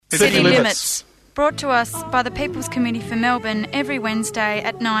City Limits. Brought to us by the People's Committee for Melbourne every Wednesday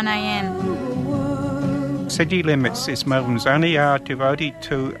at 9 a.m. City Limits is Melbourne's only hour devoted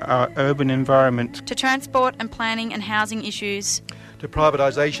to our urban environment. To transport and planning and housing issues. To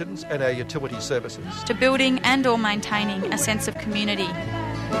privatisations and our utility services. To building and or maintaining a sense of community.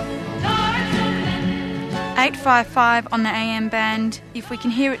 855 on the AM band, if we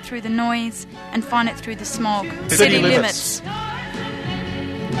can hear it through the noise and find it through the smog. City Limits.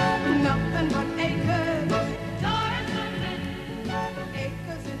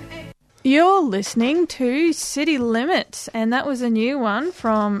 You're listening to City Limits, and that was a new one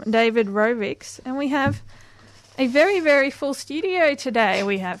from David Rovics. And we have a very, very full studio today.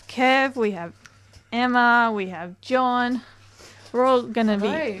 We have Kev, we have Emma, we have John. We're all going to be...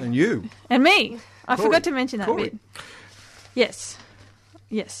 And you. And me. I Corey. forgot to mention that bit. Yes.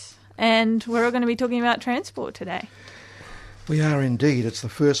 And we're all going to be talking about transport today. We are indeed. It's the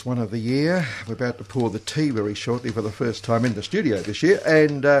first one of the year. We're about to pour the tea very shortly for the first time in the studio this year.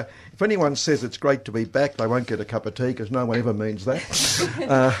 And if anyone says it's great to be back, they won't get a cup of tea because no one ever means that.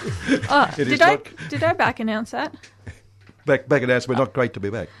 Did I back announce that? Back announce we're not great to be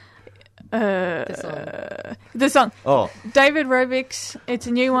back. The song. Oh. David Rovics. It's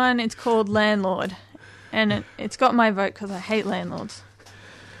a new one. It's called Landlord. And it's got my vote because I hate landlords.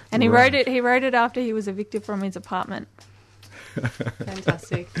 And he wrote it after he was evicted from his apartment.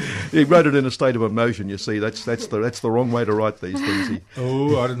 Fantastic. He wrote it in a state of emotion. You see, that's the wrong way to write these things. I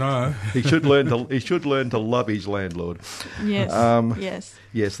don't know. He should learn to love his landlord. Yes.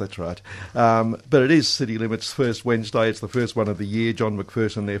 Yes, that's right. But it is City Limits first Wednesday. It's the first one of the year. John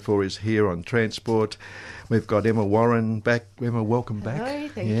McPherson, therefore, is here on transport. We've got Emma Warren back. Emma, welcome back. Hello,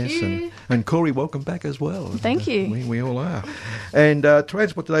 thank you. And Corey, welcome back as well. Thank you. We all are. And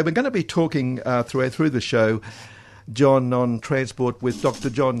transport today, we're going to be talking through the show, John, on transport with Dr.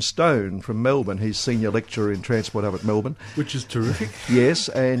 John Stone from Melbourne. He's senior lecturer in transport up at Melbourne. Which is terrific. Yes,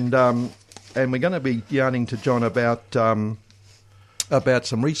 and we're going to be yarning to John about some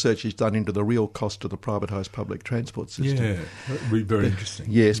research he's done into the real cost of the privatised public transport system. Yeah, that would be very interesting.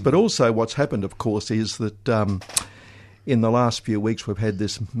 Yes, but also what's happened, of course, is that in the last few weeks we've had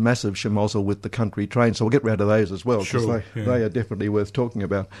this massive schmozzle with the country train, so we'll get round to those as well, because they are definitely worth talking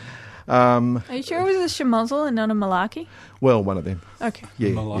about. Are you sure it was a schmozzle and not a malarkey? Well, one of them. Okay.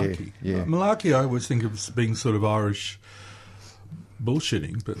 Yeah, Malarkey. Yeah. Malarkey I always think of as being sort of Irish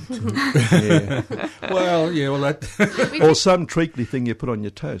bullshitting, but... that... or some treacly thing you put on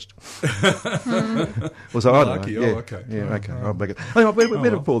your toast. Malarkey, okay. Yeah, okay. I'll make it. We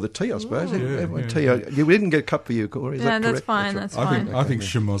better pour the tea, I suppose. Tea. You didn't get a cup for you, Corey, is that correct? That's fine, that's fine. I think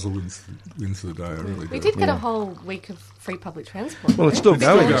schmozzle wins the day, I really do. We did get a whole week of free public transport. Well, it's still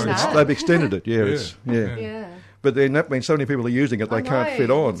going. Going. They've extended it, Yeah. But then that means so many people are using it, they can't fit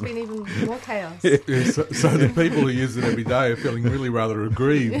on. It's been even more chaos. So the people who use it every day are feeling really rather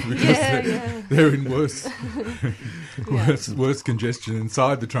aggrieved because they're in worse congestion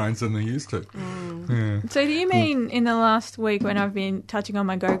inside the trains than they used to. Yeah. So do you mean in the last week when I've been touching on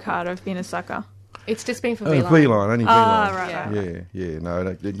my go-kart, I've been a sucker? It's just been for V-Line. V-Line, only V-Line. Right. Yeah.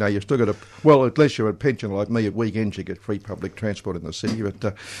 No, you've still got to... Well, unless you're a pensioner like me, at weekends you get free public transport in the city,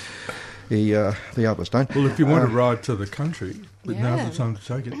 but... the others don't. Well, if you want to ride to the country, but now's the time to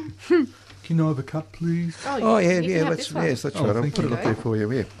take it. Can I have a cup, please? Yes, that's right. I'll put it up there for you.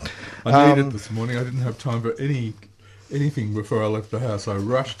 Yeah. I needed it this morning. I didn't have time for anything before I left the house. I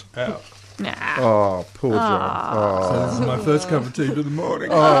rushed out. Oh, poor John. So this is my first cup of tea for the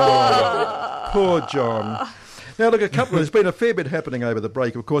morning. Poor John. Now, look, there's been a fair bit happening over the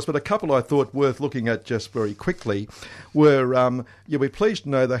break, of course, but a couple I thought worth looking at just very quickly were, you'll be pleased to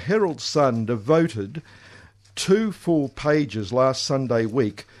know, the Herald Sun devoted 2 full pages last Sunday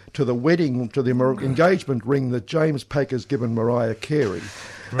week to the engagement ring that James Packer's given Mariah Carey.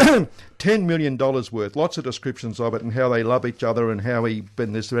 Right. $10 million worth, lots of descriptions of it and how they love each other and how he,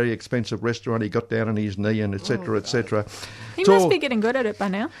 in this very expensive restaurant, he got down on his knee and et cetera, et cetera. He must be getting good at it by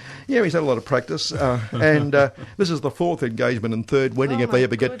now. Yeah, he's had a lot of practice. And this is the 4th engagement and 3rd wedding if they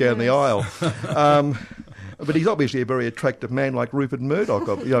ever get down the aisle. But he's obviously a very attractive man like Rupert Murdoch.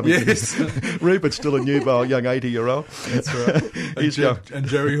 Yes. Rupert's still a nubile young 80-year-old. That's right. And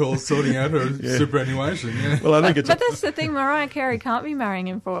Jerry Hall's sorting out her superannuation. Yeah. Well, I think it's... But that's the thing, Mariah Carey can't be marrying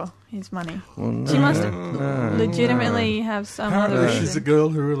him for his money. Well, no, she must legitimately have some other reason. She's a girl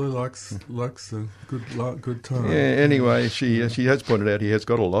who really likes a good time. Yeah, anyway, she has pointed out he has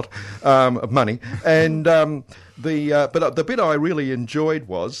got a lot of money. And... but the bit I really enjoyed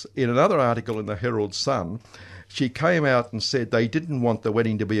was, in another article in the Herald Sun, she came out and said they didn't want the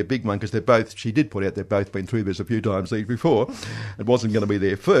wedding to be a big one because she did put out they've both been through this a few times before. It wasn't going to be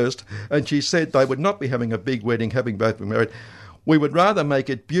their first. And she said they would not be having a big wedding, having both been married. We would rather make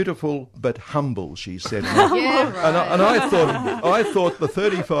it beautiful but humble, she said. Yeah, right. And I thought the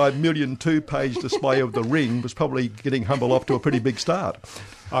 35 million two-page display of the ring was probably getting humble off to a pretty big start.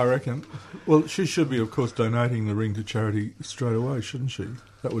 I reckon. Well, she should be, of course, donating the ring to charity straight away, shouldn't she?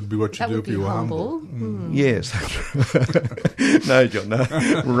 That would be what you That do would if you be were humble. humble. Yes. No, John, no.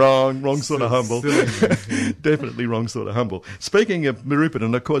 Wrong sort of humble. Definitely wrong sort of humble. Speaking of Rupert,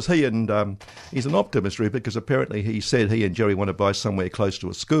 and of course he's an optimist, Rupert, because apparently he said he and Jerry want to buy somewhere close to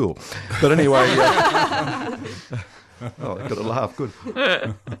a school. But anyway... oh, I've got to laugh. Good.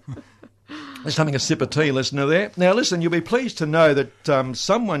 Just having a sip of tea, listener there. Now, listen, you'll be pleased to know that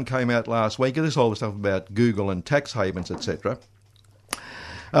someone came out last week, this whole stuff about Google and tax havens, etc.,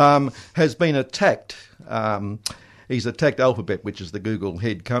 has been attacked. He's attacked Alphabet, which is the Google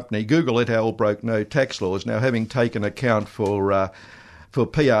head company. Google et al. Broke no tax laws. Now, having taken account for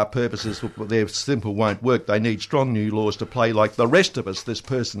PR purposes, their simple won't work. They need strong new laws to play like the rest of us, this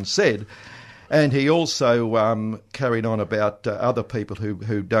person said. And he also carried on about other people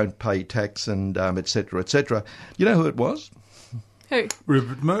who don't pay tax and et cetera, et cetera. You know who it was? Who?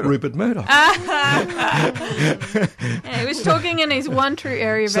 Rupert Murdoch. Rupert Murdoch. Yeah, he was talking in his one true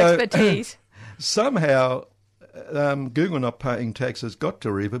area of expertise. Somehow, Google not paying tax has got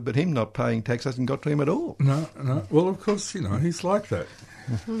to Rupert, but him not paying tax hasn't got to him at all. No. Well, of course, he's like that.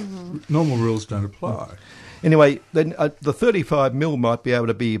 Normal rules don't apply. Anyway, then the 35 mil might be able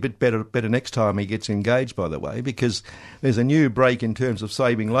to be a bit better next time he gets engaged, by the way, because there's a new break in terms of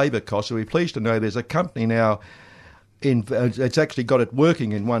saving labour costs. So we're pleased to know there's a company now, it's actually got it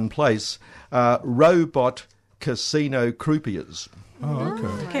working in one place, robot casino croupiers.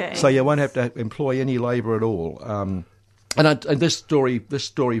 Oh, okay. So you won't have to employ any labour at all. And this story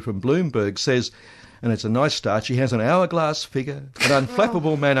from Bloomberg says, and it's a nice start, she has an hourglass figure, an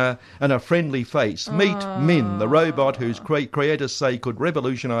unflappable manner, and a friendly face. Meet Min, the robot whose creators say could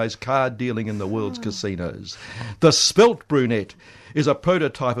revolutionise card dealing in the world's casinos. The Spelt Brunette is a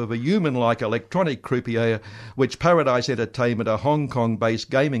prototype of a human-like electronic croupier which Paradise Entertainment, a Hong Kong-based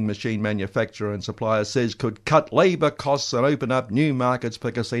gaming machine manufacturer and supplier, says could cut labour costs and open up new markets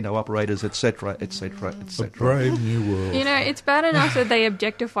for casino operators, etc., etc., A etc. brave new world. It's bad enough that they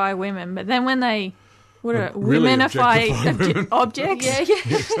objectify women, but then when they Really womenify objects.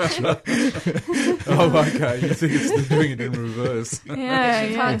 Oh, okay. You think it's doing it in reverse. Yeah,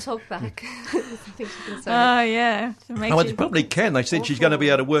 She yeah. can't talk back. I think she can say. Oh, yeah. It makes Oh, you- they probably can. They said she's going to be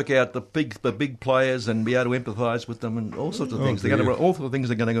able to work out the big players and be able to empathise with them and all sorts of things. They're going to awful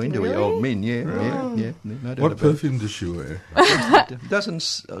things are going to go into it. Old men, yeah, no doubt What about perfume does she wear? it.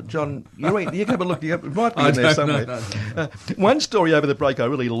 Doesn't John? You can have a look. It might be in there somewhere. One story over the break I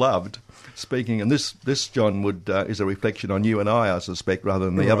really loved. Speaking, and this John is a reflection on you and I suspect, rather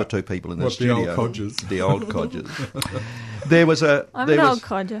than the other two people in the studio. The old codgers. The old codgers. There was a. I'm there an was, old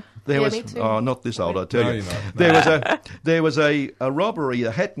codger. There Yeah, was me too. not this old, I tell No, you. you're not. There was a robbery,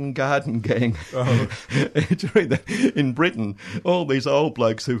 a Hatton Garden gang in Britain. All these old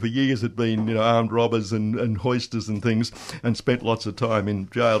blokes who for years had been armed robbers and hoisters and things, and spent lots of time in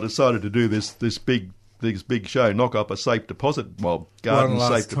jail, decided to do this big show, knock up a safe deposit mob, garden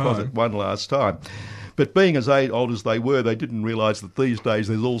safe deposit, one last time. But being as old as they were, they didn't realise that these days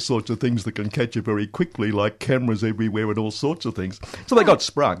there's all sorts of things that can catch you very quickly, like cameras everywhere and all sorts of things. So they got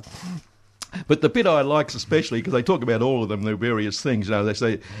sprung. But the bit I like especially, because they talk about all of them, their various things. They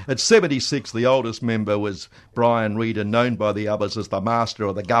say at 76, the oldest member was Brian Reader, known by the others as the Master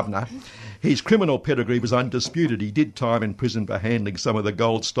or the Governor. His criminal pedigree was undisputed. He did time in prison for handling some of the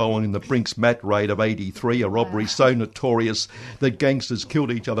gold stolen in the Brinks Mat raid of 83, a robbery so notorious that gangsters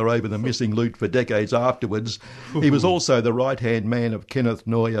killed each other over the missing loot for decades afterwards. He was also the right-hand man of Kenneth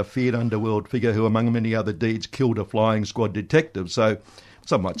Noy, a feared underworld figure who, among many other deeds, killed a flying squad detective. So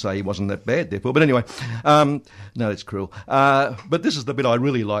some might say he wasn't that bad, therefore. But anyway, no, it's cruel. But this is the bit I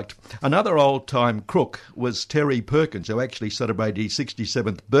really liked. Another old-time crook was Terry Perkins, who actually celebrated his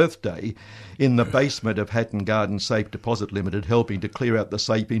 67th birthday in the basement of Hatton Garden Safe Deposit Limited, helping to clear out the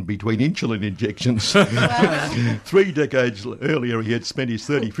safe in between insulin injections. 3 decades earlier, he had spent his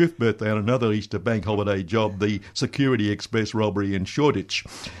 35th birthday on another Easter bank holiday job, the Security Express robbery in Shoreditch.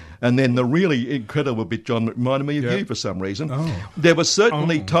 And then the really incredible bit, John, that reminded me of Yeah. you for some reason. Oh. There were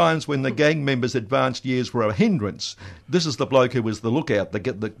certainly times when the gang members' advanced years were a hindrance. This is the bloke who was the lookout,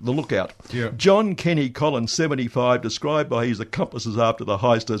 the lookout. Yeah. John Kenny Collins, 75, described by his accomplices after the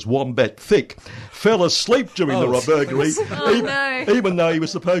heist as wombat thick, fell asleep during the burglary, even though he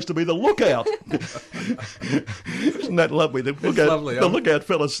was supposed to be the lookout. Isn't that lovely? The lookout, lovely. the lookout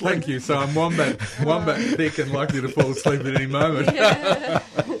fell asleep. Thank you. So I'm wombat thick and likely to fall asleep at any moment.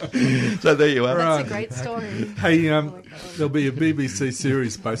 So there you are. Right. That's a great story. Hey, there'll be a BBC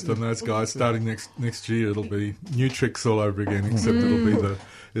series based on those guys starting next year. It'll be new tricks all over again, except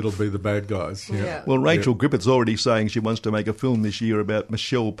it'll be the bad guys. Yeah. Well, Rachel Griffith's already saying she wants to make a film this year about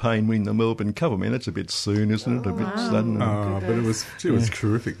Michelle Payne winning the Melbourne Cup. I mean, that's a bit soon, isn't it? A bit sudden. But it was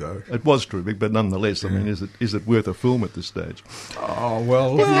terrific though. It was terrific, but nonetheless, I mean, is it worth a film at this stage? Oh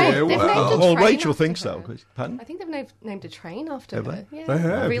well, They've yeah. named Well, a Well, train Rachel after thinks her. so. Pardon? I think they've named a train after Have her. they? Yeah. They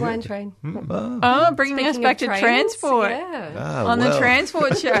have, A Reline yeah. train. Oh, bringing us Speaking back of to trains, transport Yeah. on the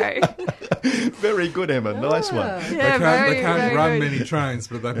Transport Show. Very good, Emma. Nice one. Yeah, they can't very run good. many trains,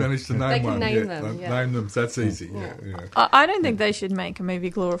 but they've managed to name They can one. name yeah. them, They yeah. Name them. That's easy. Yeah. I don't think they should make a movie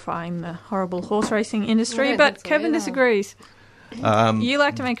glorifying the horrible horse racing industry, I don't but think so Kevin either. disagrees. You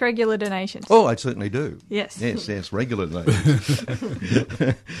like to make regular donations. Oh, I certainly do. Yes. Yes, regularly.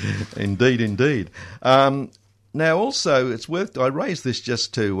 Indeed. Now, also, it's worth... I raised this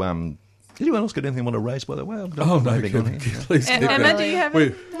just to... anyone else got anything want to raise, by the way? I'm Oh no, moving on here. please keep Emma, that. do you have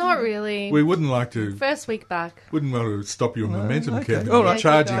We, Not really. we wouldn't like to. First week back. Wouldn't want to stop your momentum, okay. Kevin. All right.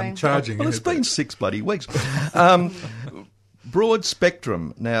 Yeah, Charging. Well, it's ahead. been 6 bloody weeks. Broad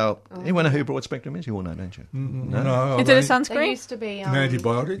Spectrum. Now, anyone know who Broad Spectrum is? You all know, don't you? No, Is it a They sunscreen? used to be an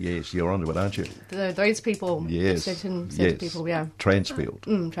antibiotic? Yes, you're onto it, aren't you? those people. Yes. Certain Yes. people, yeah. Transfield.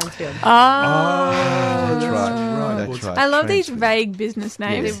 Transfield. That's right. That's right. I love these Transfield. vague business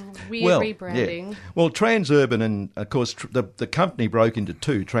names. Yes. They're weird rebranding. Yeah. Well, Transurban and, of course, the company broke into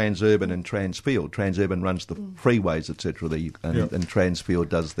two, Transurban and Transfield. Transurban runs the freeways, etc., and Transfield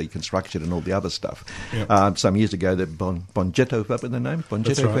does the construction and all the other stuff. Yep. Some years ago, the Bongetto, up in the name, Bongetto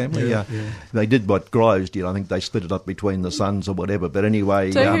That's right, family, yeah. they did what Groves did. I think they split it up between the sons or whatever. But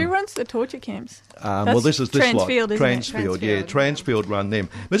anyway... So who runs the torture camps? well, this is this lot. Transfield, isn't it? Transfield, yeah. Transfield run them.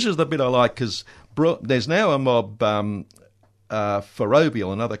 This is the bit I like because there's now a mob...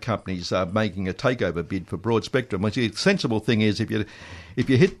 Ferrovial and other companies are making a takeover bid for Broad Spectrum. Which the sensible thing is if you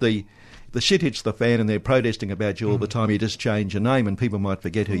hit the shit hits the fan and they're protesting about you all the time, you just change your name and people might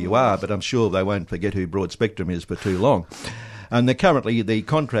forget who you are, but I'm sure they won't forget who Broad Spectrum is for too long. And currently the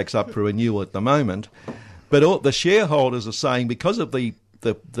contract's up for renewal at the moment, but all the shareholders are saying because of the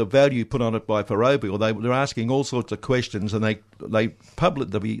value put on it by Ferrovial, they're asking all sorts of questions, and they public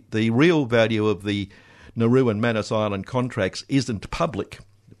the real value of the Nauru and Manus Island contracts isn't public.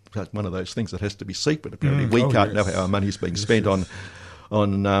 It's one of those things that has to be secret. Apparently, we can't know how our money's being spent on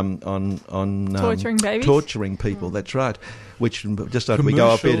Torturing babies? torturing people. That's right. Which just after we go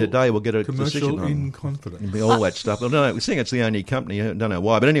up here today, we'll get a decision Commercial on in confidence. all that stuff. I don't know. We think it's the only company. I don't know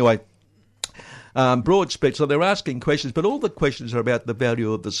why, but anyway. Broad Spectrum, so they're asking questions, but all the questions are about the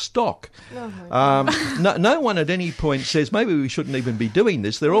value of the stock. No one at any point says maybe we shouldn't even be doing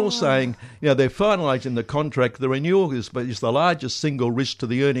this. They're all saying, they're finalising the contract. The renewal is the largest single risk to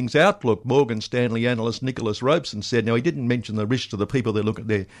the earnings outlook. Morgan Stanley analyst Nicholas Robeson said. Now, he didn't mention the risk to the people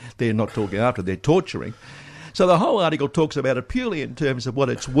they're not talking after, they're torturing. So the whole article talks about it purely in terms of what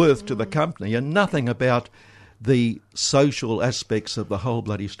it's worth to the company and nothing about the social aspects of the whole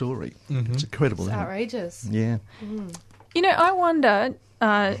bloody story. It's incredible, It's isn't outrageous. it? Yeah. I wonder,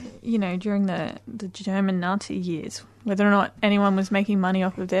 during the German Nazi years, whether or not anyone was making money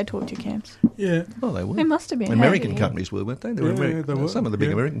off of their torture camps. Yeah. Well, they were. They must have been. American hey? companies were, weren't they? They Yeah, they were. Some of the big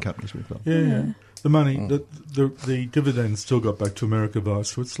Yeah. American companies we've got. Yeah. The money, the dividends still got back to America via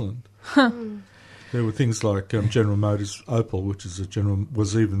Switzerland. There were things like General Motors, Opel, which is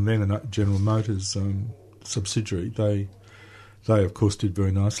was even then a General Motors subsidiary. They of course did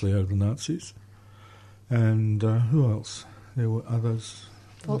very nicely over the Nazis. And who else? There were others.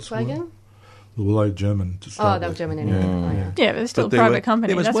 Volkswagen? Well, they were German to Oh, start they were with. German anyway. Yeah. Yeah, but they're still But a there private were- company.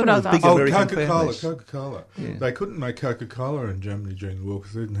 there was That's one what I of was the big asking. American Coca-Cola. Yeah. They couldn't make Coca-Cola in Germany during the war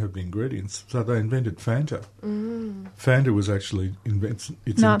because they didn't have the ingredients. So they invented Fanta. Fanta was actually it's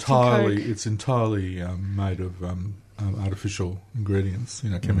Nazi entirely made of artificial ingredients,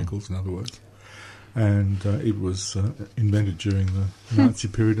 chemicals in other words. And it was invented during the Nazi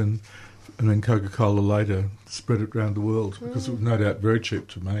period, and then Coca-Cola later spread it around the world because it was no doubt very cheap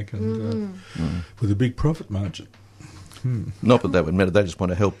to make and with a big profit margin. Not that that would matter. They just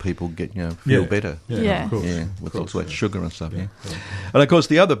want to help people get feel better. Yeah. Of course. Yeah, Of with course, all that sugar and stuff. Yeah. Yeah. And of course,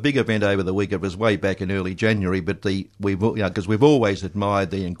 the other big event over the week, it was way back in early January. But because we've always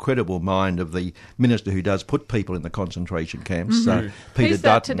admired the incredible mind of the minister who does put people in the concentration camps, Peter Who's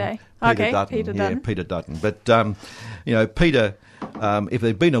Dutton. that today? Peter Dutton. Peter Yeah, Dutton. Peter Dutton. But Peter. If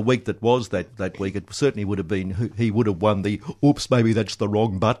there'd been a week that was that week, it certainly would have been. He would have won the "Oops, maybe that's the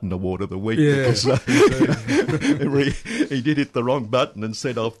wrong button" award of the week. Yeah. Because, he did hit the wrong button and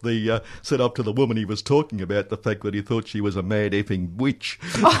set off to the woman he was talking about the fact that he thought she was a mad effing witch,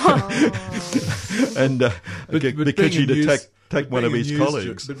 and because she'd attacked one of his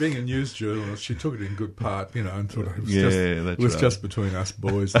colleagues. But being a news journalist, she took it in good part, and thought it was that's right. just between us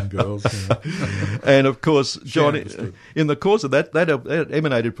boys and girls. And of course, John, understood. in the course of that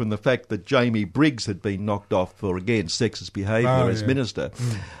emanated from the fact that Jamie Briggs had been knocked off for, again, sexist behaviour as minister.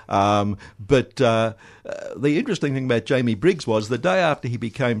 But the interesting thing about Jamie Briggs was the day after he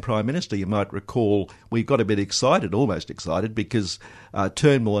became Prime Minister, you might recall, we got a bit excited, almost excited, because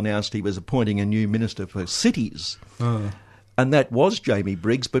Turnbull announced he was appointing a new Minister for Cities. And that was Jamie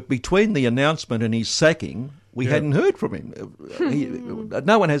Briggs, but between the announcement and his sacking, we hadn't heard from him.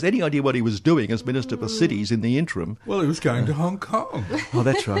 No one has any idea what he was doing as Minister for Cities in the interim. Well, he was going to Hong Kong. Oh,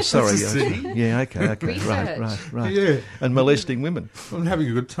 that's right. Sorry. That's a city. Yeah, okay. Research. Right. Yeah. And molesting women. I'm having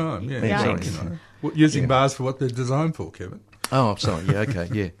a good time, yeah. Yeah, Sorry, using bars for what they're designed for, Kevin. Oh, sorry. Yeah,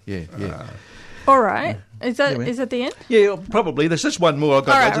 okay. Yeah. All right. Is that the end? Yeah, probably. There's just one more. I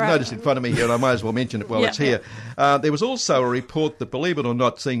just Right. noticed in front of me here, and I might as well mention it while it's here. There was also a report that, believe it or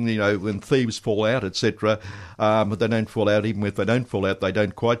not, seeing when thieves fall out, etc., but they don't fall out. Even if they don't fall out, they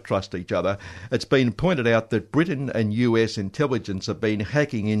don't quite trust each other. It's been pointed out that Britain and US intelligence have been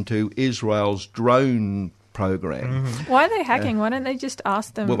hacking into Israel's drone program. Why are they hacking? Why don't they just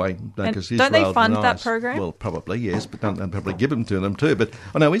ask them? Well, and because don't they Israel fund that denies- program? Well, probably, yes, but don't they probably give them to them too. But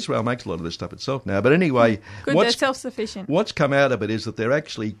I know Israel makes a lot of this stuff itself now. But anyway, Good, they're self-sufficient. what's come out of it is that they're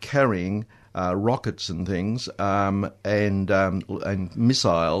actually carrying rockets and things and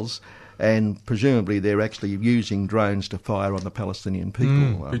missiles, and presumably they're actually using drones to fire on the Palestinian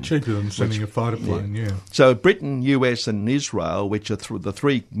people. Be cheaper than sending a fighter plane, yeah. So Britain, US and Israel, which are the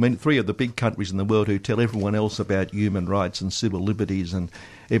three of the big countries in the world who tell everyone else about human rights and civil liberties and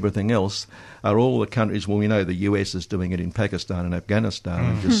everything else, are all the countries. Well, we know the US is doing it in Pakistan and Afghanistan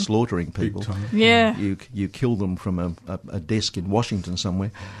and just slaughtering people. Big time. Yeah. You kill them from a desk in Washington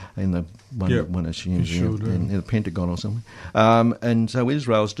somewhere, in the one assumes in the Pentagon or somewhere. And so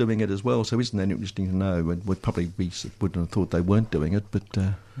Israel's doing it as well. So isn't that interesting to know? Would probably wouldn't have thought they weren't doing it, but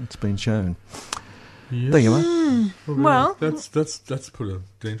it's been shown. Yes. There you are. Well, that's put a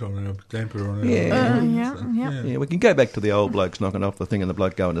damper on our Yeah, we can go back to the old blokes knocking off the thing and the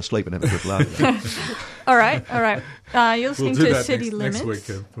bloke going to sleep and have a good laugh. All right. You're listening We'll do to that City Limits next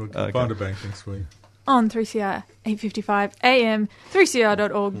week. We'll Okay. find a bank next week. on 3CR 8:55 AM,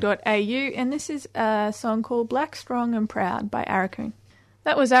 3cr.org.au, and this is a song called Black, Strong and Proud by Arakoon.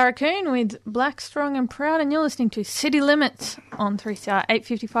 That was Arakoon with Black, Strong and Proud, and you're listening to City Limits on 3CR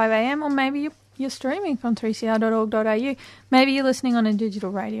 8:55 AM, or maybe you're streaming from 3cr.org.au. Maybe you're listening on a digital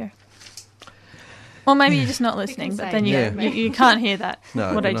radio. Or maybe you're just not listening, but then you can't hear that,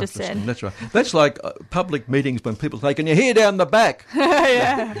 No, what I you're not just said. listening. That's right. That's like public meetings when people say, "Can you hear down the back?"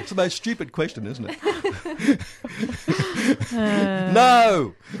 Yeah. It's the most stupid question, isn't it?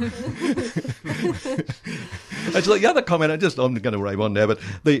 No! Actually, the other comment, I'm going to rave on now, but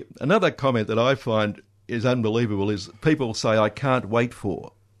another comment that I find is unbelievable is people say, "I can't wait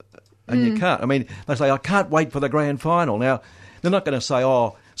for," and you can't. I mean, they say, "I can't wait for the grand final." Now, they're not going to say,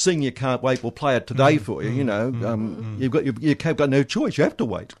 "Oh, seeing you can't wait, we'll play it today for you." You know, you've got no choice. You have to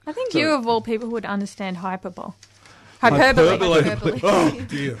wait. I think you of all people would understand hyperbole. Hyperbole. Oh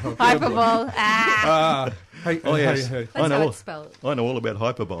dear. Hyperbole. Hey, Oh yes, hey. I That's how know. it's spelled. I know all about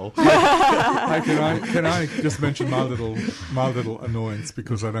hyperbole. Hey, can I just mention my little annoyance,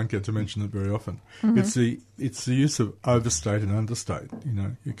 because I don't get to mention it very often. It's the use of overstate and understate. You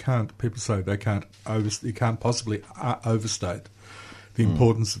know, people say they can't you can't possibly overstate the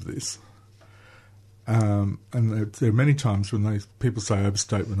importance of this. And there are many times when people say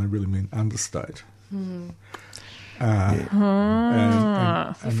overstate when they really mean understate. You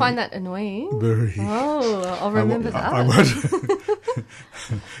find that annoying? Very. Oh, I'll remember that. I won't.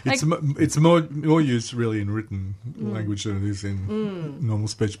 It's more used really in written language than it is in normal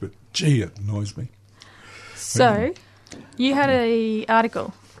speech. But gee, it annoys me. So, you had an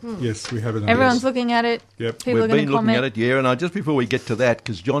article. Yes, we have an. Everyone's looking at it. Yep. People We've are going been to looking comment. at it, yeah, and just before we get to that,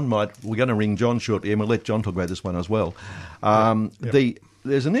 because we're going to ring John shortly, and we'll let John talk about this one as well.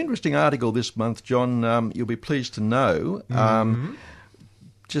 there's an interesting article this month, John, you'll be pleased to know,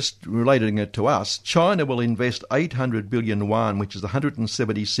 just relating it to us. China will invest 800 billion yuan, which is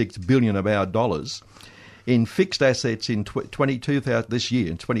 176 billion of our dollars, in fixed assets in 2000 this year,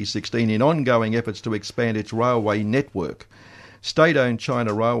 in 2016, in ongoing efforts to expand its railway network. State-owned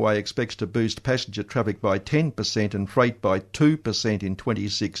China Railway expects to boost passenger traffic by 10% and freight by 2% in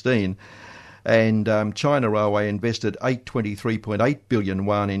 2016. And China Railway invested 823.8 billion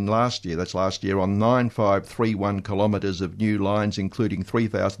yuan in last year, that's last year, on 9531 kilometres of new lines, including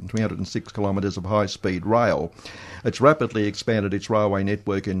 3,306 kilometres of high-speed rail. It's rapidly expanded its railway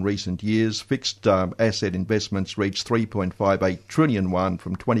network in recent years. Fixed asset investments reached 3.58 trillion yuan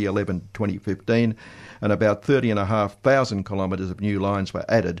from 2011 to 2015, and about 30,500 kilometres of new lines were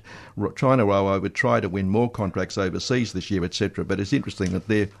added. China Railway would try to win more contracts overseas this year, etc. But it's interesting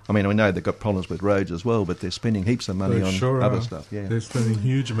that I know they've got problems with roads as well, but they're spending heaps of money on other stuff. Yeah, they're spending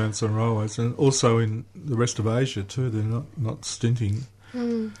huge amounts on railways, and also in the rest of Asia too. They're not stinting.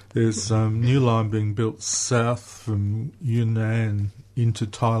 There's new line being built south from Yunnan into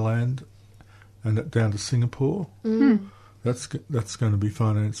Thailand and down to Singapore. That's going to be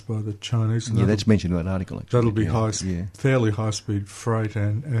financed by the Chinese. Yeah, that's mentioned in that article. Actually. That'll be fairly high-speed freight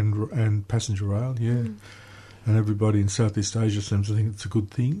and passenger rail, and everybody in Southeast Asia seems to think it's a good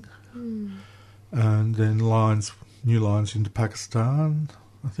thing. And then new lines into Pakistan,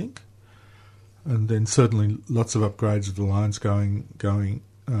 I think, and then certainly lots of upgrades of the lines going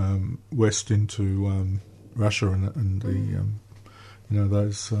west into Russia and the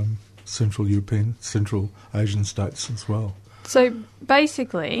those. Central Asian states as well. So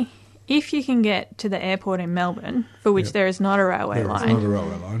basically, if you can get to the airport in Melbourne, for which there is not a railway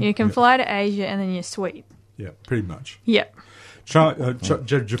line, you can fly to Asia and then you're sweet. Yeah, pretty much. Yep.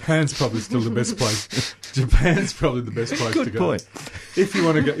 Japan's probably still the best place. Japan's probably the best place to go. Good point. If you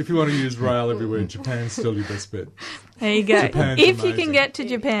want to use rail everywhere, Japan's still your best bet. There you go. Japan's if amazing. you can get to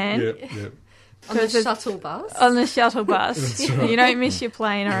Japan. Yep. On the shuttle bus? On the shuttle bus. Right. You don't miss your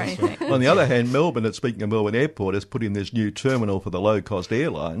plane or anything. On the other hand, speaking of Melbourne Airport, has put in this new terminal for the low-cost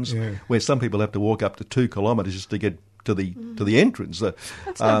airlines, where some people have to walk up to 2 kilometres just to get to the entrance.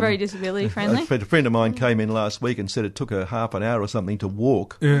 That's not very disability friendly. A friend of mine came in last week and said it took her half an hour or something to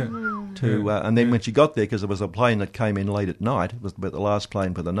walk. And then when she got there, because there was a plane that came in late at night, it was about the last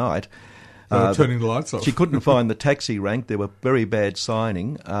plane for the night, turning the lights off. She couldn't find the taxi rank. There were very bad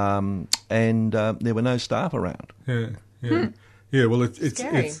signing, and there were no staff around. Yeah, well,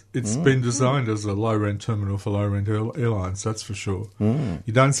 it's been designed as a low-rent terminal for low-rent airlines, that's for sure.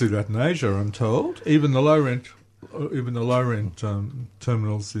 You don't see that in Asia, I'm told. Even the low-rent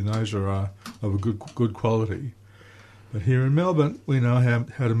terminals in Asia are of a good quality. But here in Melbourne, we know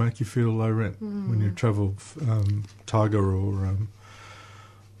how to make you feel low rent when you travel Tiger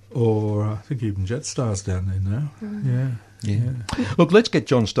or I think even Jetstar's down there now. Yeah. Look, let's get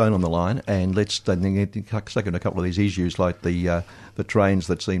John Stone on the line, and let's take on a couple of these issues like the trains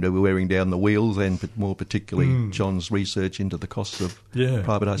that seem to be wearing down the wheels, and more particularly John's research into the costs of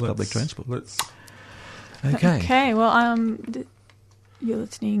privatised public transport. Okay. Well, you're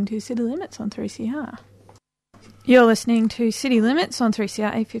listening to City Limits on 3CR. You're listening to City Limits on 3CR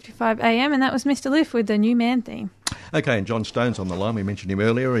 855 AM, and that was Mr. Liff with the New Man theme. Okay, and John Stone's on the line. We mentioned him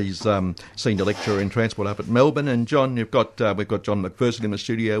earlier. He's senior lecturer in transport up at Melbourne. And John, we've got John McPherson in the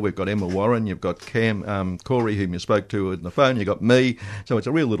studio. We've got Emma Warren. You've got Corey, whom you spoke to on the phone. You've got me. So it's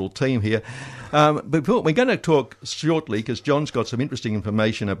a real little team here. But we're going to talk shortly because John's got some interesting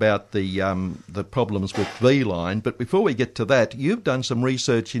information about the problems with V-Line. But before we get to that, you've done some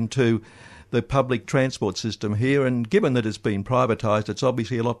research into the public transport system here, and given that it's been privatised, it's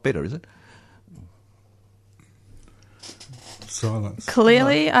obviously a lot better, is it? Silence.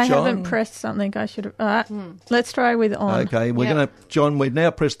 Clearly, I haven't pressed something I should have. Let's try with on. Okay, John, we've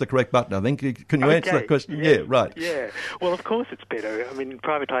now pressed the correct button, I think. Can you answer that question? Yeah, right. Yeah, well, of course it's better. I mean,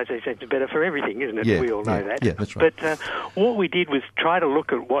 privatisation is better for everything, isn't it? Yeah, we all know that. Yeah, that's right. But what we did was try to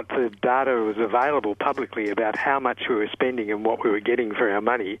look at what the data was available publicly about how much we were spending and what we were getting for our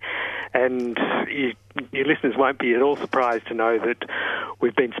money. And your listeners won't be at all surprised to know that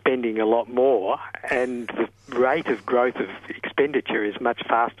we've been spending a lot more, and the rate of growth of expenditure is much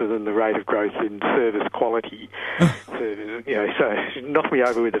faster than the rate of growth in service quality. So knock me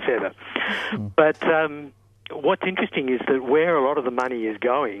over with a feather. But what's interesting is that where a lot of the money is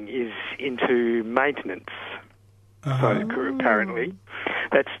going is into maintenance. So apparently,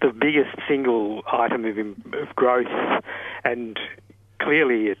 that's the biggest single item of growth, and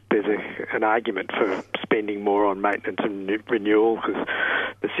clearly there's an argument for spending more on maintenance and renewal because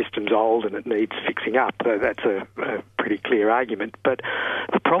the system's old and it needs fixing up. So that's a pretty clear argument. But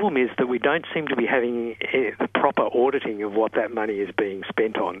problem is that we don't seem to be having the proper auditing of what that money is being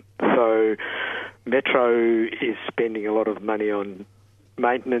spent on. So Metro is spending a lot of money on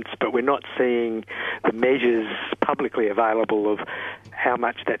maintenance, but we're not seeing the measures publicly available of how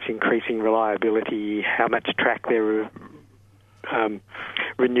much that's increasing reliability, how much track they're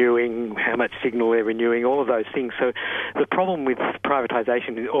renewing, how much signal they're renewing, all of those things. So the problem with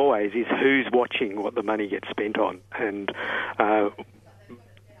privatisation is always who's watching what the money gets spent on. And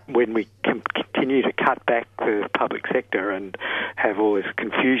when we continue to cut back the public sector and have all this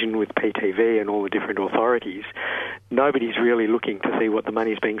confusion with PTV and all the different authorities, nobody's really looking to see what the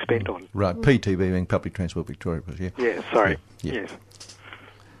money's being spent on. Right, PTV being Public Transport Victoria, yeah. Yeah, sorry. Yeah. Yes.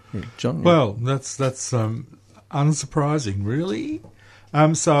 Yeah. John? Yeah. Well, that's unsurprising, really.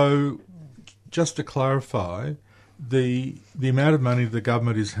 So, just to clarify, the amount of money the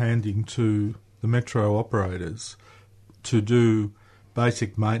government is handing to the metro operators to do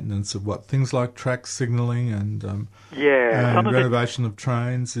basic maintenance of things like track signalling and renovation of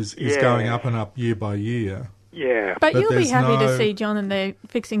trains is going up and up year by year. Yeah. But you'll be happy to see, John, and they're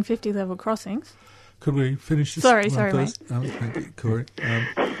fixing 50 level crossings. Could we finish this? Sorry, mate. Thank you, Corey.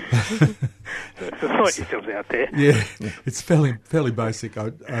 Sort yourselves out there. Yeah, it's fairly basic.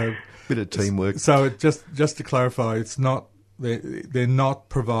 Bit of teamwork. So just to clarify, it's not they're not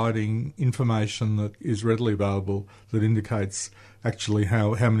providing information that is readily available that indicates actually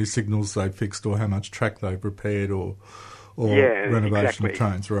how many signals they've fixed or how much track they've repaired or renovation of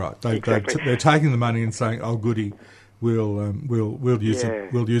trains. Right? They're taking the money and saying, "Oh, goody, we'll use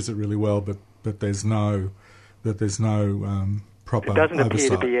it. We'll use it really well," but there's no proper It doesn't oversight.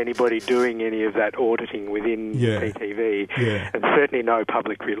 appear to be anybody doing any of that auditing within PTV, and certainly no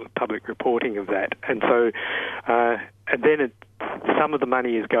public reporting of that. And so, and then some of the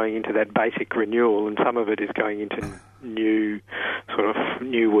money is going into that basic renewal, and some of it is going into new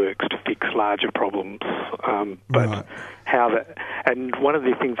works to fix larger problems. But how that, and one of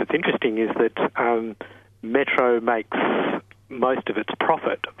the things that's interesting is that Metro makes most of its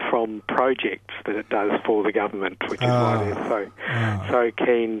profit from projects that it does for the government, which is why they're so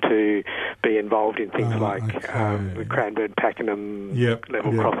keen to be involved in things like the Cranbourne-Pakenham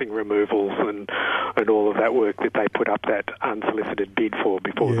level crossing removals and all of that work that they put up that unsolicited bid for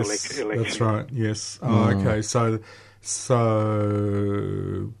before the election. That's right, yes. Okay, so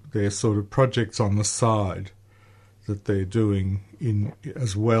they're sort of projects on the side that they're doing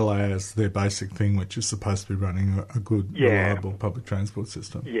as well as their basic thing, which is supposed to be running a good, reliable public transport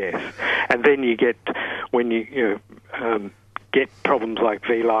system. Yes, and then you get when you get problems like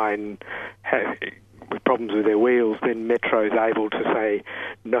V-Line with problems with their wheels, then Metro's able to say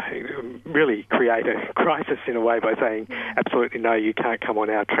no, really create a crisis in a way by saying absolutely no, you can't come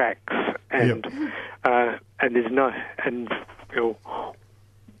on our tracks, and there's no, and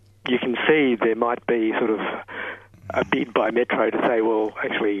you can see there might be sort of a bid by Metro to say, well,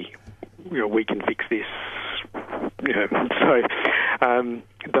 actually, we can fix this. So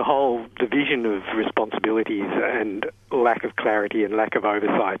the whole division of responsibilities and lack of clarity and lack of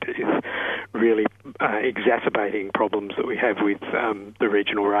oversight is really exacerbating problems that we have with the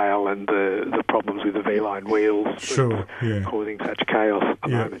regional rail and the problems with the V-line wheels. Causing such chaos at the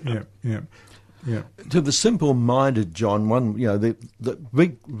moment. Yeah. To the simple-minded, John, the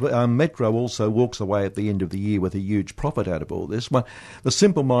big Metro also walks away at the end of the year with a huge profit out of all this. The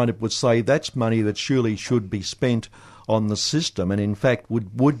simple-minded would say that's money that surely should be spent on the system, and in fact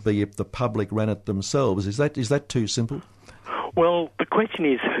would be if the public ran it themselves. Is that too simple? Well, the question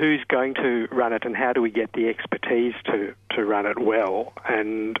is who's going to run it and how do we get the expertise to run it well?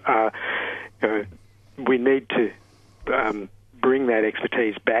 And we need to bring that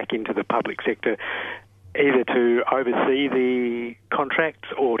expertise back into the public sector, either to oversee the contracts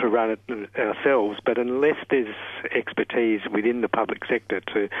or to run it ourselves. But unless there's expertise within the public sector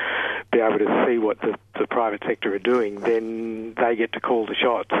to be able to see what the private sector are doing, then they get to call the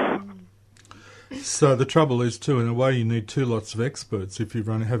shots. So the trouble is, too, in a way you need two lots of experts if you're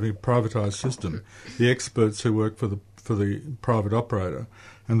having a privatised system. The experts who work for the private operator,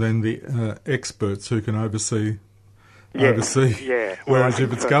 and then the experts who can oversee. Whereas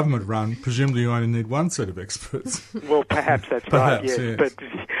if it's government run, presumably you only need one set of experts. Well, perhaps that's right. Yes.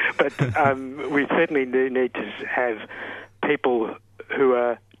 But we certainly need to have people who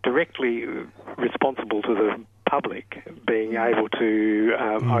are directly responsible to the public being able to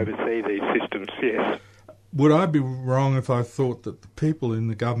oversee these systems. Yes. Would I be wrong if I thought that the people in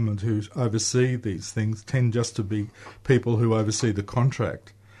the government who oversee these things tend just to be people who oversee the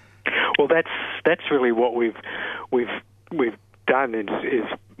contract? Well, that's really what we've done is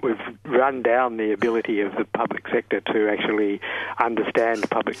run down the ability of the public sector to actually understand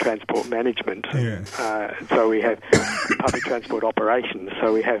public transport management. Yeah. So we have public transport operations.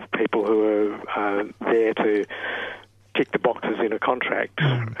 So we have people who are there to tick the boxes in a contract,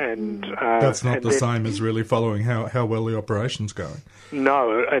 and that's not the same as really following how well the operation's going.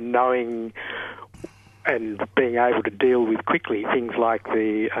 No, and knowing and being able to deal with quickly things like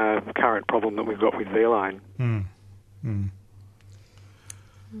the current problem that we've got with V-Line.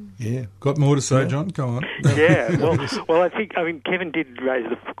 Yeah. Got more to say, John? Go on. Yeah, well, I mean, Kevin did raise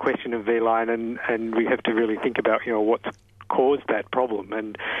the question of V-Line, and we have to really think about, what's caused that problem.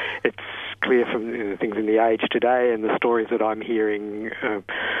 And it's clear from the things in the Age today and the stories that I'm hearing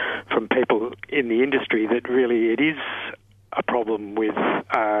from people in the industry that really it is a problem with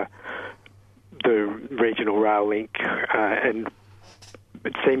the regional rail link, and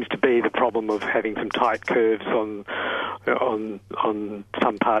it seems to be the problem of having some tight curves on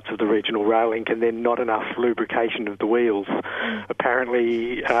some parts of the regional rail link, and then not enough lubrication of the wheels.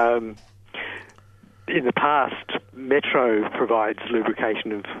 Apparently, in the past, Metro provides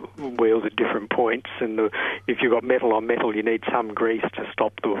lubrication of wheels at different points, and if you've got metal on metal, you need some grease to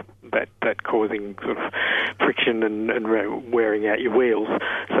stop that causing sort of friction and wearing out your wheels.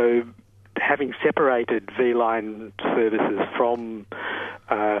 So having separated V-Line services from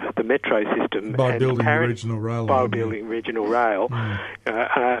the Metro system by building regional rail,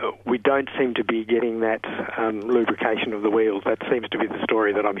 we don't seem to be getting that lubrication of the wheels. That seems to be the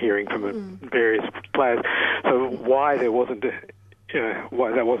story that I'm hearing from various players. So why there wasn't,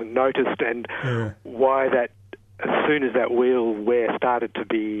 why that wasn't noticed, and why that as soon as that wheel wear started to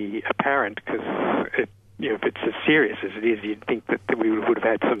be apparent, because if it's as serious as it is, you'd think that we would have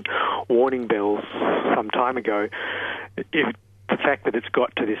had some warning bells some time ago. If the fact that it's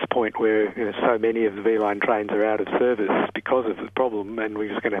got to this point where so many of the V-Line trains are out of service because of the problem, and we're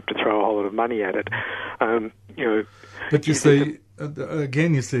just going to have to throw a whole lot of money at it. But you see,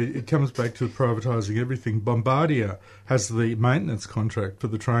 it comes back to privatising everything. Bombardier has the maintenance contract for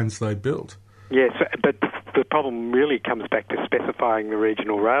the trains they built. Yes, but the problem really comes back to specifying the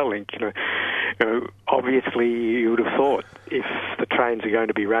regional rail link. Obviously, you would have thought if the trains are going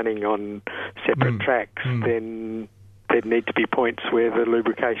to be running on separate tracks, then there'd need to be points where the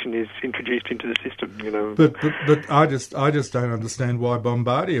lubrication is introduced into the system. But I just don't understand why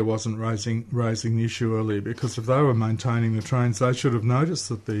Bombardier wasn't raising the issue earlier. Because if they were maintaining the trains, they should have noticed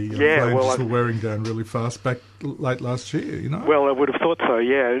that the flanges were wearing down really fast back late last year. Well, I would have thought so.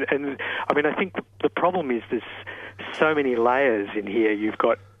 Yeah, and I mean, I think the problem is there's so many layers in here. You've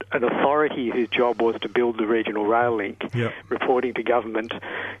got an authority whose job was to build the regional rail link, reporting to government,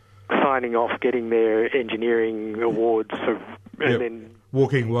 signing off, getting their engineering awards, and then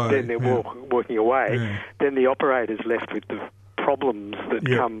walking away. Then they're walking away. Yeah. Then the operator's left with the problems that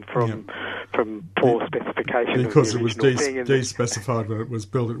come from poor specification. Because it was de-specified when it was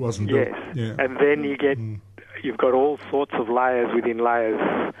built. It wasn't built. Yes, and then you've got all sorts of layers within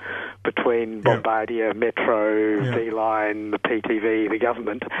layers between Bombardier, Metro, V-Line, the PTV, the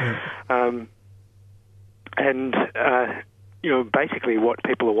government, basically what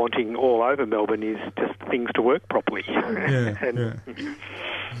people are wanting all over Melbourne is just things to work properly.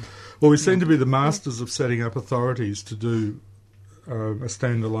 Well, we seem to be the masters of setting up authorities to do a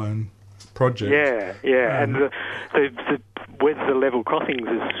standalone project. And whether the level crossings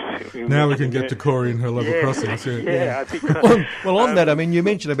is... Now we can get to Corey and her level crossings. I think so. Well, on that, I mean, you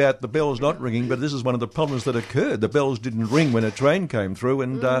mentioned about the bells not ringing, but this is one of the problems that occurred. The bells didn't ring when a train came through,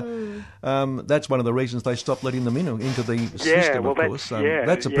 and that's one of the reasons they stopped letting them into the system, of course.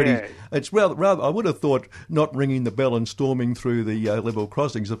 That's a pretty... It's rather, I would have thought not ringing the bell and storming through the level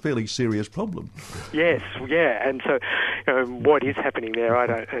crossings is a fairly serious problem. Yes, and so what is happening there, I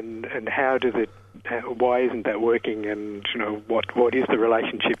don't... And how does it... why isn't that working, and what is the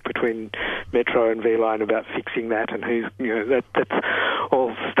relationship between Metro and V-Line about fixing that, and who's that's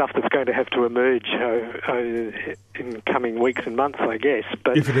all stuff that's going to have to emerge in coming weeks and months, I guess.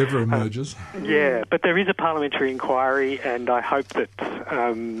 But if it ever emerges, but there is a parliamentary inquiry, and I hope that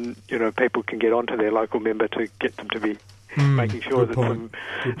people can get onto their local member to get them to be making sure that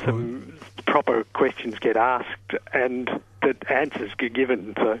some proper questions get asked and that answers get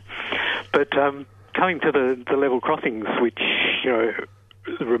given. So, but coming to the level crossings, which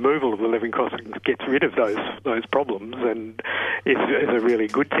the removal of the level crossings gets rid of those problems, and is a really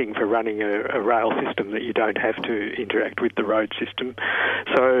good thing for running a rail system that you don't have to interact with the road system.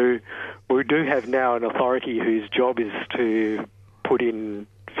 So we do have now an authority whose job is to put in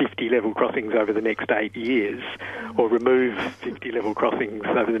 50 level crossings over the next 8 years, or remove 50 level crossings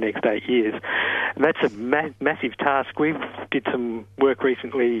over the next 8 years. And that's a massive task. We did some work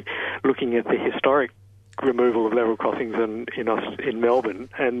recently looking at the historic removal of level crossings in Melbourne,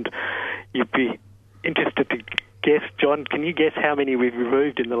 and you'd be interested to guess, John, can you guess how many we've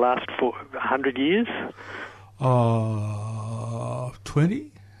removed in the last 100 years?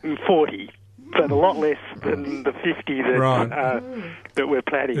 20? 40. So a lot less than the 50 that we're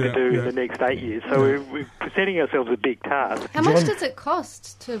planning to do in the next 8 years. So we're setting ourselves a big task. How much does it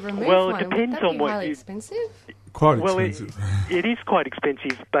cost to remove well, one? It depends Would that on be what highly expensive? Quite expensive. It is quite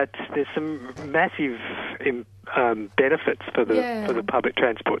expensive, but there's some massive benefits for the public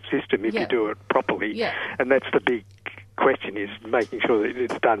transport system if you do it properly. Yeah. And that's the big question, is making sure that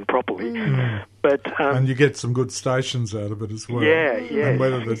it's done properly. But and you get some good stations out of it as well. Yeah. And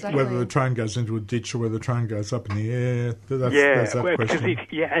whether the train goes into a ditch or whether the train goes up in the air, that's that question.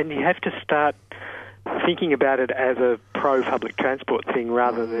 And you have to start thinking about it as a pro-public transport thing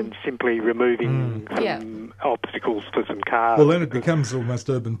rather than simply removing some obstacles for some cars. Well, then it becomes almost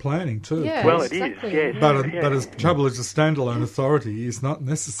urban planning too. Yeah, well, exactly. it is, yes. But as trouble as a standalone authority is not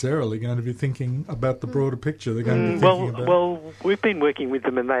necessarily going to be thinking about the broader picture. They're going to be thinking about... Well, we've been working with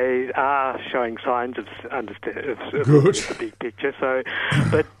them, and they are showing signs of the big picture. So,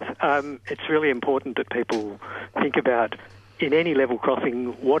 but it's really important that people think about, in any level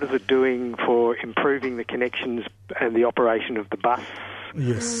crossing, what is it doing for improving the connections and the operation of the bus?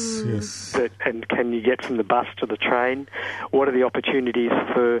 Yes. And can you get from the bus to the train? What are the opportunities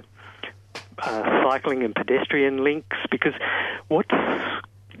for cycling and pedestrian links? Because what's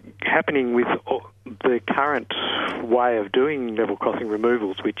happening with the current way of doing level crossing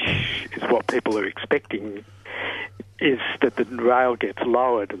removals, which is what people are expecting, is that the rail gets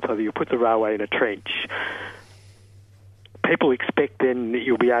lowered, and so you put the railway in a trench. People expect then that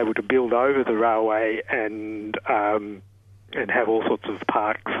you'll be able to build over the railway and have all sorts of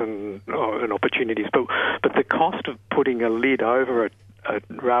parks and opportunities. But the cost of putting a lid over a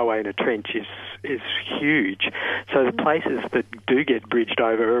railway in a trench is huge. So the places that do get bridged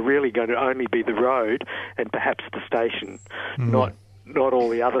over are really going to only be the road and perhaps the station, not all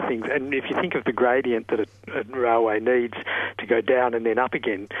the other things. And if you think of the gradient that a railway needs to go down and then up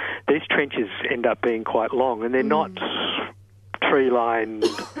again, these trenches end up being quite long, and they're not tree-lined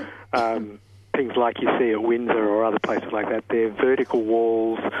things like you see at Windsor or other places like that. They're vertical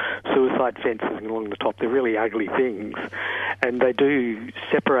walls, suicide fences along the top. They're really ugly things, and they do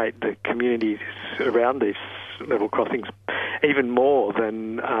separate the communities around these level crossings even more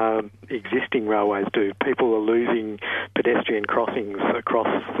than existing railways do. People are losing pedestrian crossings across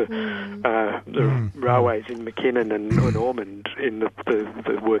the railways in McKinnon and Ormond in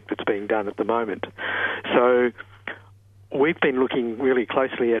the work that's being done at the moment. So we've been looking really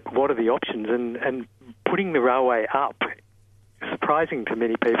closely at what are the options, and putting the railway up, surprising to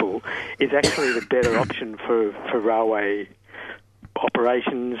many people, is actually the better option for railway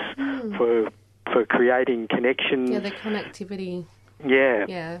operations, for creating connections. Yeah, the connectivity.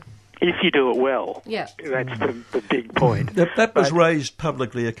 Yeah. If you do it well. Yeah. That's the big point. That was raised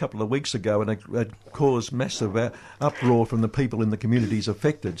publicly a couple of weeks ago, and it caused massive uproar from the people in the communities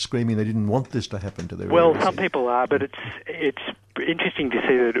affected, screaming they didn't want this to happen to their areas. Some people are, but it's interesting to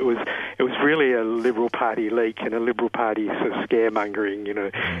see that it was really a Liberal Party leak and a Liberal Party sort of scaremongering.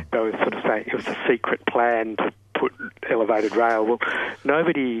 They were sort of saying it was a secret plan to put elevated rail. Well,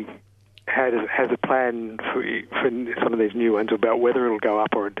 nobody has a plan for some of these new ones about whether it'll go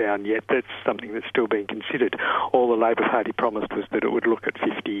up or down yet. That's something that's still being considered. All the Labor Party promised was that it would look at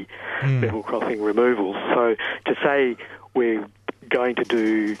 50 level crossing removals. So to say we're going to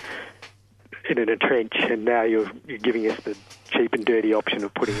do it in a trench and now you're giving us the cheap and dirty option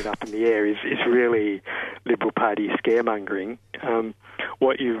of putting it up in the air is really Liberal Party scaremongering.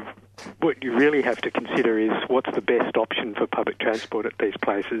 What you really have to consider is what's the best option for public transport at these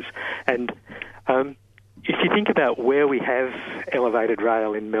places. And if you think about where we have elevated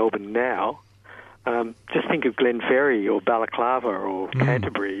rail in Melbourne now, just think of Glenferrie or Balaclava or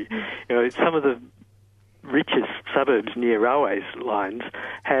Canterbury. Some of the richest suburbs near railways lines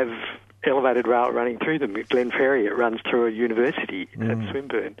have elevated rail running through them. At Glenferrie, it runs through a university at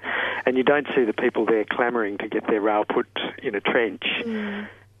Swinburne. And you don't see the people there clamouring to get their rail put in a trench.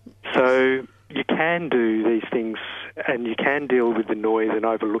 So you can do these things, and you can deal with the noise and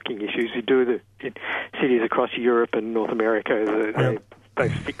overlooking issues. You do it in cities across Europe and North America. They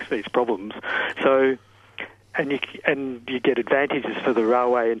fix these problems. So, and you get advantages for the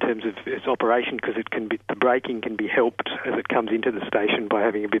railway in terms of its operation, because the braking can be helped as it comes into the station by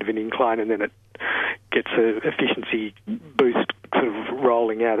having a bit of an incline, and then it gets a efficiency boost sort of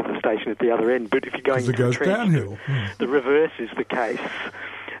rolling out of the station at the other end. But if you're going Because it goes entrenched, downhill. the reverse is the case.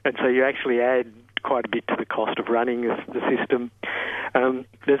 And so you actually add quite a bit to the cost of running the system.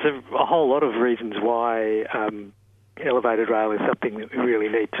 There's a whole lot of reasons why elevated rail is something that we really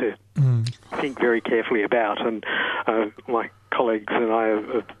need to think very carefully about. And my colleagues and I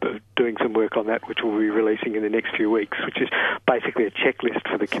are doing some work on that, which we'll be releasing in the next few weeks, which is basically a checklist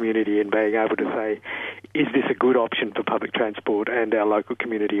for the community and being able to say, is this a good option for public transport and our local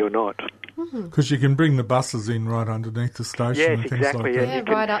community or not? Because you can bring the buses in right underneath the station Yes, and things exactly. like that.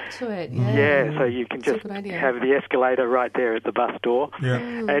 Yeah, right up to it. Yeah, so you can That's a just good idea. have the escalator right there at the bus door. Yeah.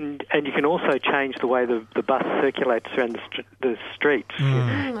 And you can also change the way the bus circulates around the streets.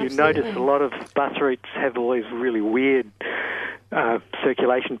 You notice a lot of bus routes have all these really weird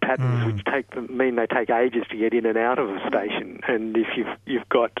circulation patterns, which mean they take ages to get in and out of a station. And if you've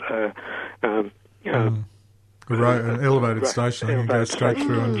got An elevated station, you can go straight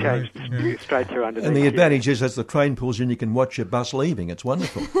through underneath. straight through underneath. And the advantage is as the train pulls in, you can watch your bus leaving. It's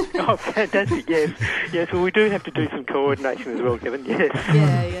wonderful. Oh, fantastic, yes. Yes, well, we do have to do some coordination as well, Kevin, yes.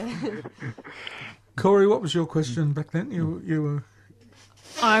 Yeah. Corey, what was your question back then? You were...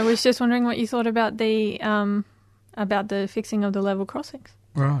 I was just wondering what you thought about the fixing of the level crossings.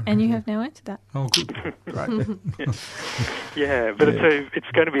 Right. And you have now answered that. Oh, good. Great. Yeah, but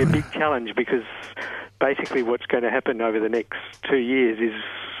it's going to be a big challenge because basically what's going to happen over the next 2 years is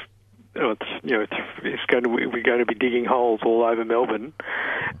we're going to be digging holes all over Melbourne,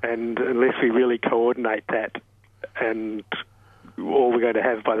 and unless we really coordinate that, and all we're going to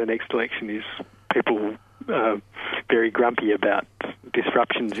have by the next election is people very grumpy about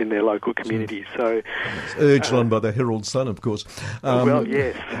disruptions in their local communities. So it's urged on by the Herald Sun, of course. Well,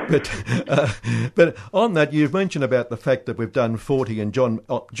 yes. But on that, you've mentioned about the fact that we've done 40, and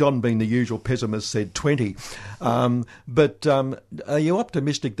John being the usual pessimist, said 20. But are you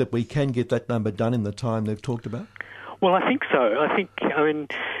optimistic that we can get that number done in the time they've talked about? Well, I think so.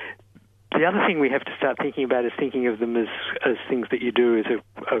 The other thing we have to start thinking about is thinking of them as things that you do as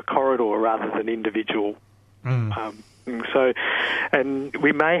a corridor rather than individual. And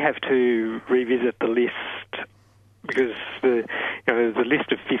we may have to revisit the list because the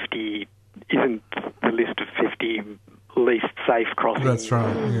list of 50 isn't the list of 50 least safe crossings. That's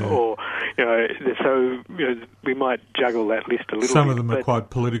right. Yeah. Or we might juggle that list a little bit. Some of them are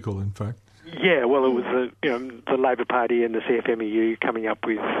quite political, in fact. Yeah, well, it was the Labor Party and the CFMEU coming up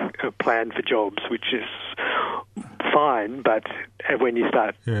with a plan for jobs, which is fine, but when you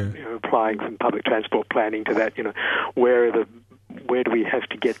start applying some public transport planning to that, where do we have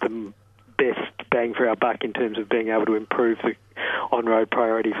to get the best bang for our buck in terms of being able to improve the on-road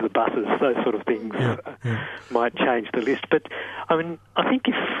priority for the buses? Those sort of things might change the list. But I think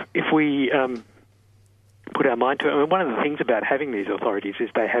if we put our mind to it. One of the things about having these authorities is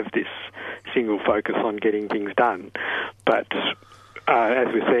they have this single focus on getting things done. But as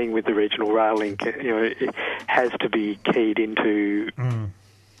we're seeing with the regional rail link, it has to be keyed into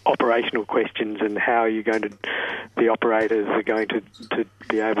operational questions and how the operators are going to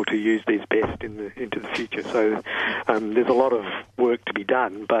be able to use these best into the future. So there's a lot of work to be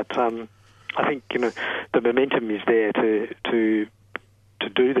done, but I think the momentum is there to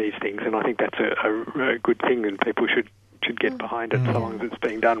do these things, and I think that's a good thing, and people should get behind it so long as it's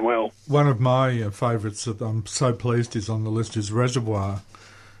being done well. One of my favourites that I'm so pleased is on the list is Reservoir.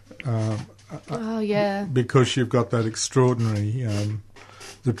 Because you've got that extraordinary...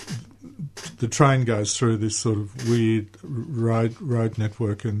 The train goes through this sort of weird road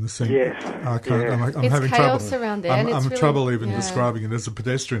network in the thing. Yes. I'm it's having chaos trouble. around there. I'm really, trouble even describing it as a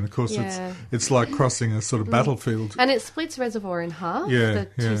pedestrian. Of course, it's like crossing a sort of battlefield. And it splits Reservoir in half. Yeah, the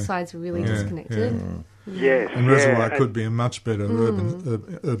two sides are really disconnected. Yes, and Reservoir could be a much better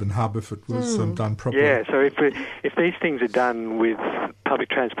urban hub if it was done properly. Yeah, so if these things are done with public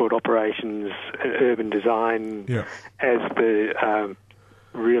transport operations, urban design as the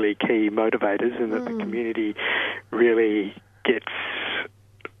really key motivators, and that the community really gets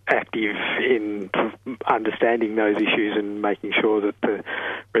active in understanding those issues and making sure that the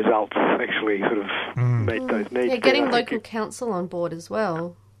results actually sort of meet those needs. Yeah, getting local council on board as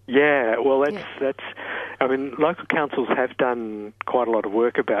well. Yeah, well, that's. I mean, local councils have done quite a lot of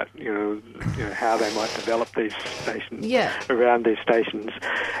work about how they might develop these stations around their stations,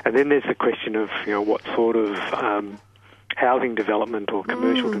 and then there's the question of what sort of housing development or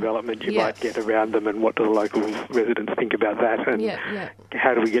commercial development you might get around them, and what do the local residents think about that, and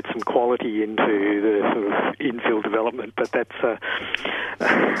how do we get some quality into the sort of infill development. But that's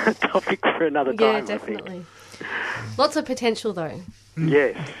a topic for another time, Yeah, definitely. I think. Lots of potential, though.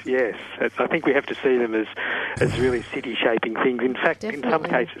 Yes. I think we have to see them as really city-shaping things. In fact, in some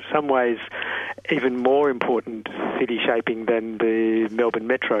cases, some ways, even more important city-shaping than the Melbourne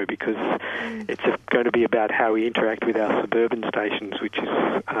Metro, because it's going to be about how we interact with our suburban stations, which is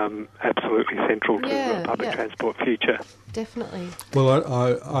absolutely central to the public transport future. Definitely. Well,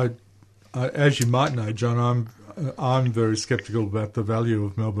 I as you might know, John, I'm very sceptical about the value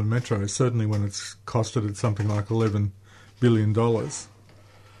of Melbourne Metro. Certainly, when it's costed at something like $11 billion. Just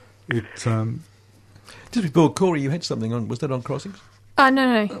before, Corey, you had something on. Was that on crossings?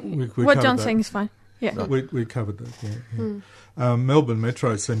 No. We What John's that. saying is fine. Yeah. We covered that. Yeah. Melbourne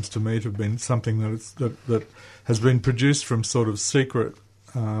Metro seems to me to have been something that has been produced from sort of secret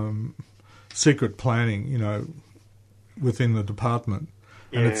planning, within the department,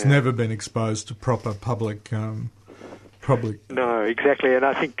 and it's never been exposed to proper public. No, exactly, and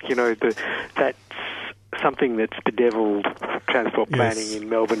I think that's something that's bedevilled transport planning in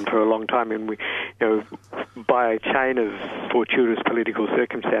Melbourne for a long time, and we, by a chain of fortuitous political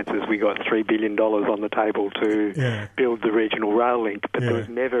circumstances, we got $3 billion on the table to build the regional rail link, but there was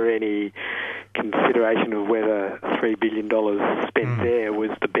never any consideration of whether $3 billion spent there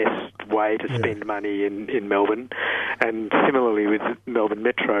was the best way to spend money in Melbourne, and similarly with Melbourne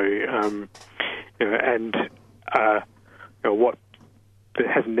Metro, what. There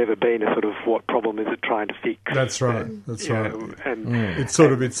has never been a sort of what problem is it trying to fix. That's right. Right. And it's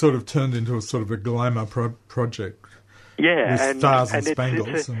sort of turned into a sort of a glamour project. Yeah, with and stars and it's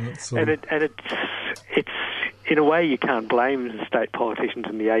spangles, it's in a way you can't blame the state politicians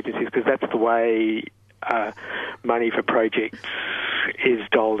and the agencies, because that's the way money for projects is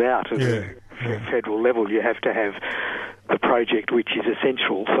doled out at a federal level. You have to have the project which is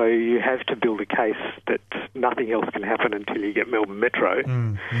essential, so you have to build a case that nothing else can happen until you get Melbourne Metro.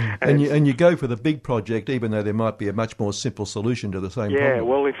 And you go for the big project, even though there might be a much more simple solution to the same problem. Yeah,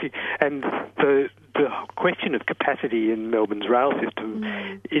 well, the question of capacity in Melbourne's rail system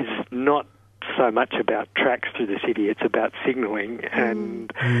is not so much about tracks through the city; it's about signalling,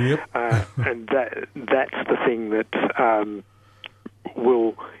 and that's the thing that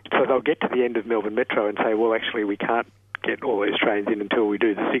will. So they'll get to the end of Melbourne Metro and say, well, actually, we can't get all those trains in until we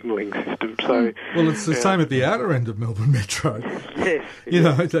do the signalling system. So, well, it's the same at the outer end of Melbourne Metro. Yes,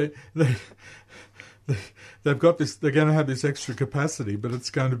 they've got this. They're going to have this extra capacity, but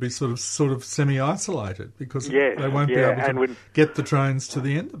it's going to be sort of semi-isolated because they won't be able to get the trains to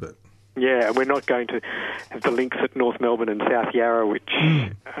the end of it. Yeah, and we're not going to have the links at North Melbourne and South Yarra, which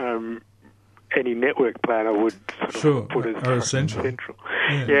any network planner would sort of put as central.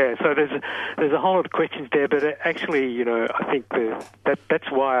 Yeah, so there's a whole lot of questions there, but actually, I think that's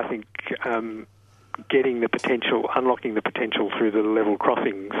why I think unlocking the potential through the level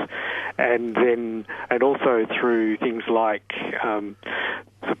crossings, and also through things like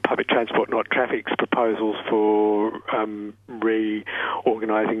the public transport not traffic's proposals for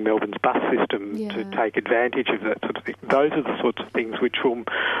reorganising Melbourne's bus system to take advantage of that sort of thing. Those are the sorts of things which will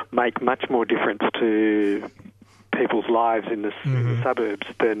make much more difference to people's lives in the suburbs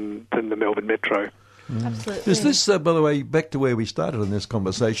than the Melbourne Metro. Absolutely. Is this, by the way, back to where we started in this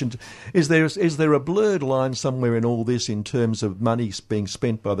conversation, is there a blurred line somewhere in all this in terms of money being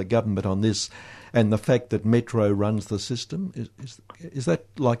spent by the government on this and the fact that Metro runs the system? Is that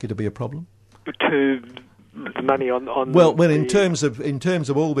likely to be a problem? To the money on in terms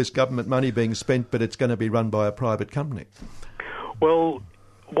of all this government money being spent, but it's going to be run by a private company. Well,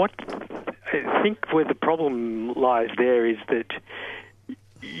 what I think where the problem lies there is that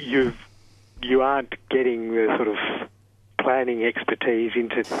you aren't getting the sort of planning expertise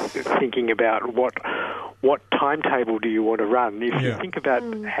into thinking about what timetable do you want to run. If you think about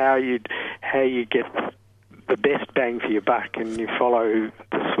how you get the best bang for your buck, and you follow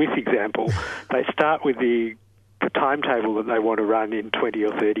the Swiss example, they start with the timetable that they want to run in 20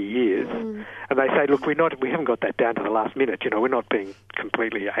 or 30 years, and they say, look, we haven't got that down to the last minute. We're not being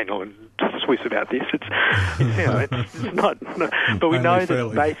completely anal and Swiss about this. It's not, but we know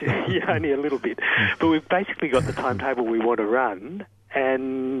that basically, only a little bit. But we've basically got the timetable we want to run,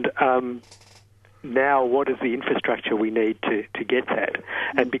 and now what is the infrastructure we need to get that?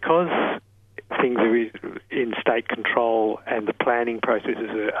 And because things are in state control and the planning processes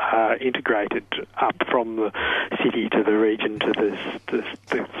are integrated up from the city to the region to the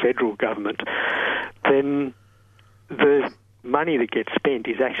federal government, then the money that gets spent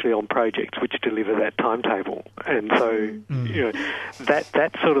is actually on projects which deliver that timetable. And so,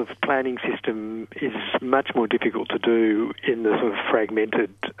 that sort of planning system is much more difficult to do in the sort of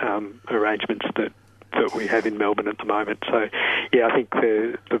fragmented arrangements that we have in Melbourne at the moment. So, I think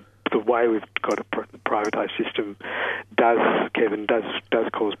the the way we've got a privatised system does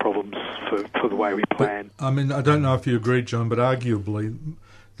cause problems for the way we plan. But, I mean, I don't know if you agree, John, but arguably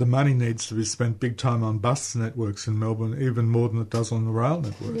the money needs to be spent big time on bus networks in Melbourne, even more than it does on the rail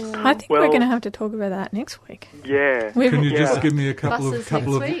networks. Yeah. I think we're going to have to talk about that next week. Yeah. Can you just give me a couple Buses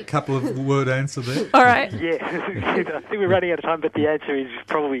of word answer there? All right. Yes. I think we're running out of time, but the answer is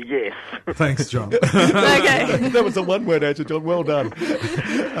probably yes. Thanks, John. Okay. That was a one-word answer, John. Well done.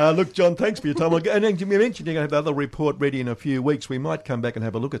 Look, John, thanks for your time. And then you mentioned you're going to have the other report ready in a few weeks. We might come back and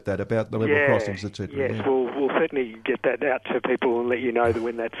have a look at that about the level crossings, etc. Yes, yeah. we'll certainly get that out to people and let you know that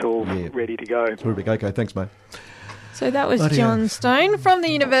when that's all ready to go. Terrific. Okay, thanks, mate. So that was John Stone from the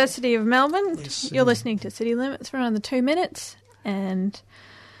University of Melbourne. You're listening to City Limits for another 2 minutes. And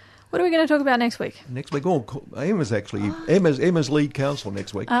what are we going to talk about next week? Next week, Emma's lead counsel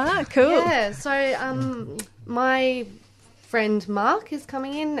next week. Ah, cool. Yeah, so my friend Mark is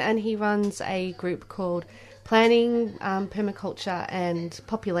coming in, and he runs a group called Planning, Permaculture and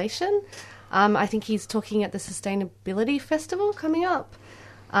Population. I think he's talking at the Sustainability Festival coming up.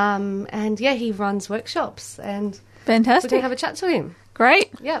 And yeah, he runs workshops, and Fantastic. we're going to have a chat to him.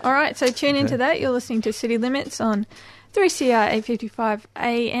 Great. Yep. All right, so tune into that. You're listening to City Limits on 3CR 855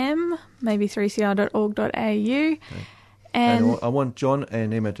 AM, maybe 3cr.org.au. Okay. And I want John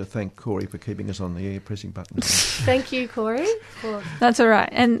and Emma to thank Corey for keeping us on the air, pressing buttons. Thank you, Corey. that's all right.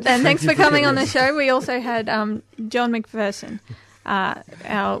 And thanks for coming on the show. We also had John McPherson,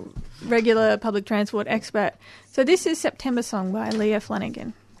 our regular public transport expert. So this is September Song by Leah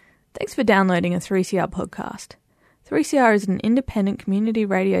Flanagan. Thanks for downloading a 3CR podcast. 3CR is an independent community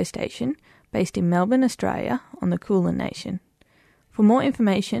radio station based in Melbourne, Australia, on the Kulin Nation. For more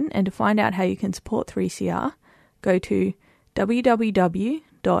information and to find out how you can support 3CR, go to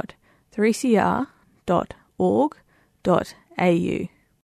www.3cr.org.au.